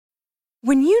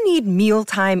When you need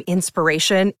mealtime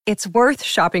inspiration, it's worth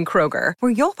shopping Kroger,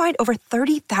 where you'll find over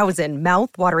 30,000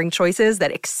 mouth-watering choices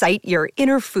that excite your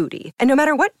inner foodie. And no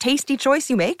matter what tasty choice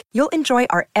you make, you'll enjoy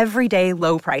our everyday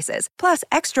low prices, plus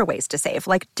extra ways to save,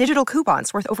 like digital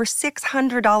coupons worth over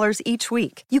 $600 each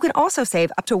week. You can also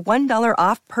save up to $1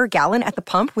 off per gallon at the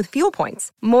pump with fuel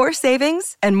points. More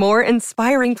savings and more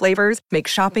inspiring flavors make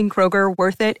shopping Kroger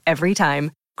worth it every time.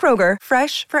 Kroger,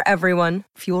 fresh for everyone.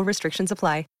 Fuel restrictions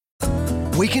apply.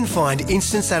 We can find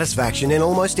instant satisfaction in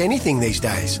almost anything these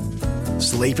days.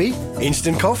 Sleepy?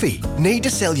 Instant coffee. Need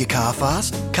to sell your car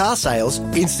fast? Car sales,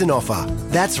 instant offer.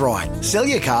 That's right. Sell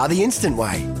your car the instant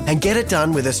way and get it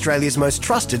done with Australia's most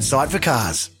trusted site for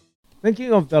cars.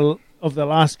 Thinking of the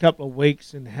last couple of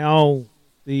weeks and how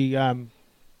the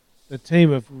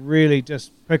team have really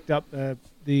just picked up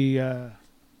the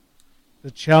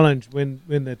challenge when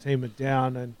the team are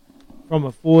down, and from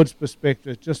a forwards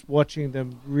perspective, just watching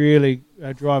them really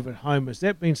drive it home. Has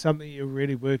that been something you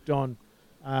really worked on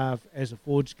as a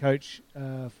forwards coach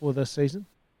for this season?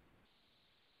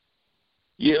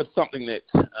 Yeah, it's something that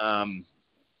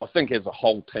I think as a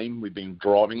whole team we've been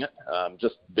driving it,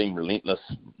 just being relentless,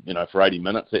 for 80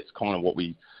 minutes. That's kind of what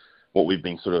we've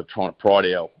been sort of trying to pride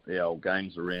our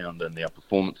games around, and our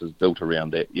performances built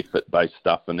around that effort-based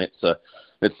stuff, and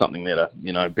that's something that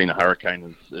being a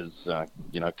Hurricane is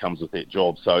comes with that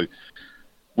job. So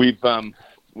we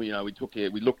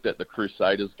looked at the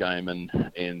Crusaders game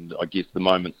and I guess the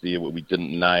moments there where we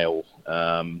didn't nail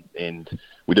and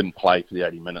we didn't play for the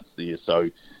 80 minutes there. So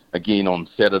again on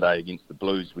Saturday against the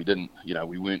Blues, we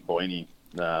weren't by any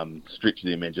stretch of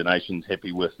the imagination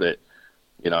happy with that.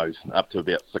 Up to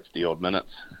about 60 odd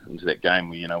minutes into that game,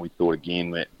 we thought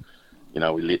again that. We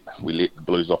let the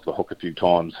Blues off the hook a few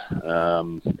times,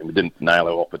 and we didn't nail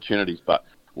our opportunities. But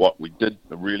what we did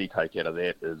really take out of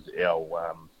that is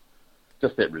our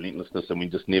just that relentlessness, and we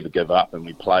just never give up, and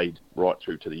we played right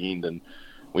through to the end. And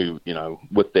we,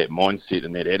 with that mindset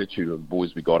and that attitude of the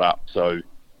boys, we got up. So,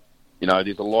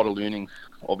 there's a lot of learnings,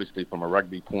 obviously from a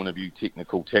rugby point of view,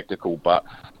 technical, tactical, but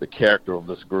the character of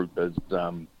this group is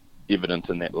evident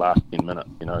in that last 10 minutes.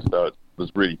 So it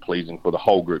was really pleasing for the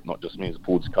whole group, not just me as a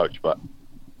forwards coach, but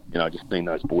just seeing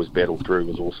those boys battle through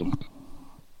was awesome.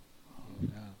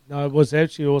 No, it was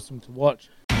actually awesome to watch.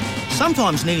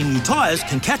 Sometimes needing new tyres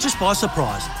can catch us by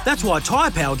surprise. That's why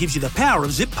Tyre Power gives you the power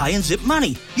of Zip Pay and Zip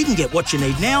Money. You can get what you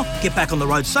need now, get back on the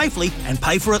road safely and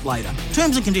pay for it later.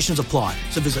 Terms and conditions apply.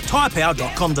 So visit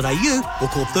tyrepower.com.au or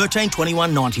call 13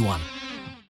 21 91.